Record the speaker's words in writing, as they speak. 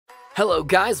Hello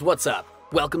guys, what's up?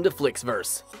 Welcome to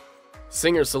flixverse.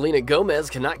 Singer Selena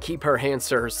Gomez cannot keep her hands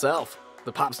to herself.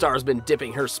 The pop star has been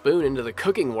dipping her spoon into the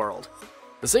cooking world.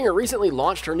 The singer recently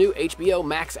launched her new HBO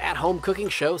Max at-home cooking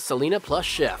show, Selena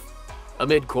Chef.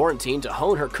 Amid quarantine to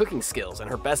hone her cooking skills, and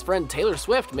her best friend Taylor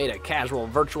Swift made a casual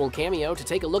virtual cameo to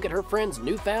take a look at her friend's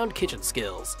newfound kitchen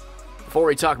skills. Before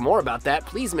we talk more about that,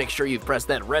 please make sure you've pressed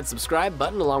that red subscribe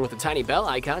button along with the tiny bell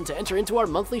icon to enter into our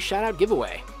monthly shoutout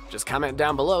giveaway. Just comment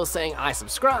down below saying I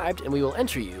subscribed and we will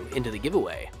enter you into the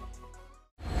giveaway.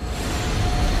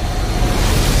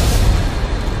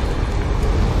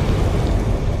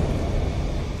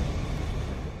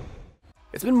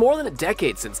 It's been more than a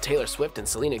decade since Taylor Swift and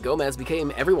Selena Gomez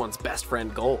became everyone's best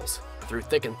friend goals. Through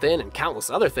thick and thin and countless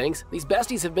other things, these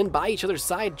besties have been by each other's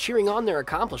side cheering on their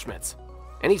accomplishments.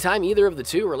 Anytime either of the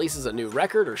two releases a new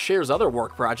record or shares other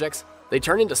work projects, they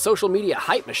turn into social media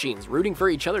hype machines rooting for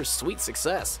each other's sweet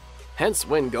success. Hence,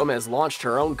 when Gomez launched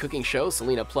her own cooking show,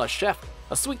 Selena Chef,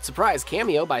 a sweet surprise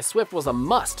cameo by Swift was a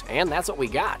must, and that's what we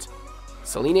got.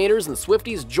 Selenators and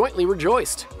Swifties jointly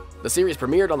rejoiced. The series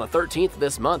premiered on the 13th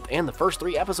this month, and the first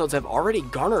 3 episodes have already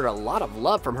garnered a lot of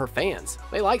love from her fans.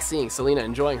 They like seeing Selena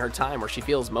enjoying her time where she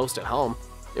feels most at home.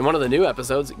 In one of the new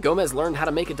episodes, Gomez learned how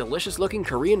to make a delicious-looking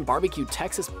Korean barbecue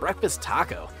Texas breakfast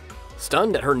taco.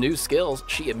 Stunned at her new skills,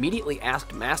 she immediately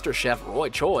asked Master Chef Roy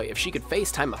Choi if she could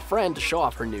FaceTime a friend to show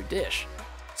off her new dish.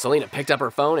 Selena picked up her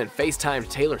phone and FaceTimed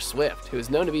Taylor Swift, who is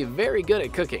known to be very good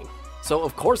at cooking. So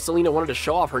of course Selena wanted to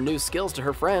show off her new skills to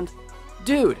her friend.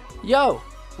 "Dude, yo,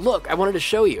 look, I wanted to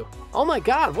show you. Oh my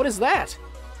god, what is that?"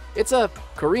 "It's a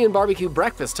Korean barbecue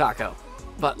breakfast taco.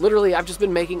 But literally, I've just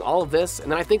been making all of this,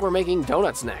 and then I think we're making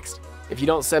donuts next. If you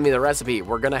don't send me the recipe,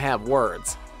 we're gonna have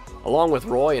words." Along with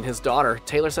Roy and his daughter,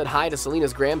 Taylor said hi to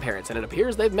Selena's grandparents, and it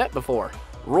appears they've met before.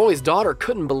 Roy's daughter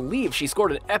couldn't believe she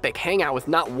scored an epic hangout with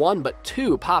not one but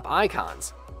 2 pop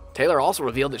icons. Taylor also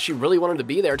revealed that she really wanted to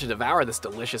be there to devour this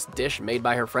delicious dish made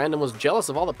by her friend and was jealous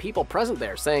of all the people present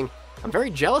there, saying, "I'm very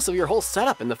jealous of your whole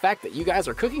setup and the fact that you guys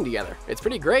are cooking together. It's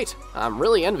pretty great. I'm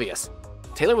really envious."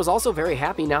 Taylor was also very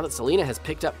happy now that Selena has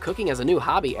picked up cooking as a new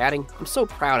hobby, adding, "I'm so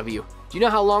proud of you. Do you know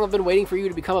how long I've been waiting for you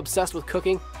to become obsessed with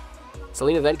cooking?"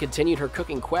 Selena then continued her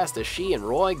cooking quest as she and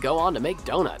Roy go on to make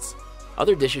donuts.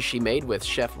 Other dishes she made with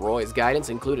Chef Roy's guidance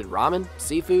included ramen,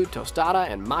 seafood, tostada,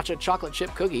 and matcha chocolate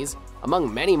chip cookies,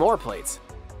 among many more plates.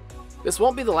 This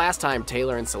won't be the last time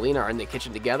Taylor and Selena are in the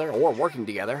kitchen together or working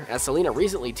together, as Selena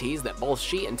recently teased that both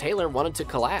she and Taylor wanted to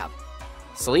collab.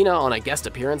 Selena, on a guest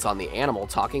appearance on the Animal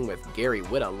Talking with Gary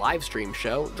Whitta livestream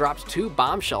show, dropped 2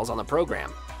 bombshells on the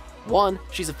program. 1,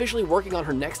 she's officially working on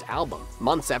her next album,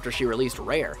 months after she released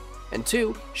Rare. And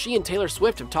 2, she and Taylor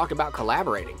Swift have talked about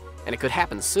collaborating, and it could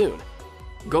happen soon.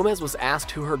 Gomez was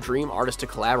asked who her dream artist to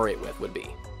collaborate with would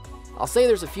be. "I'll say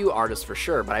there's a few artists for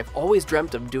sure, but I've always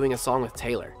dreamt of doing a song with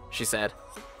Taylor," she said.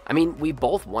 "I mean, we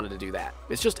both wanted to do that.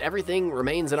 It's just everything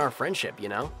remains in our friendship, you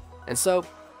know? And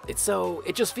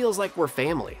it just feels like we're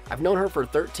family. I've known her for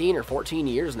 13 or 14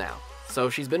 years now, so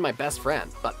she's been my best friend,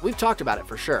 but we've talked about it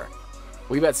for sure."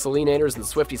 We bet Selenators and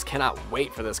Swifties cannot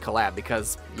wait for this collab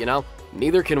because, you know,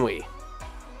 neither can we.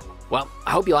 Well,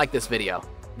 I hope you liked this video.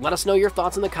 Let us know your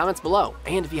thoughts in the comments below,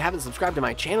 and if you haven't subscribed to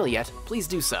my channel yet, please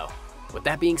do so. With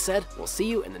that being said, we'll see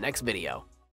you in the next video.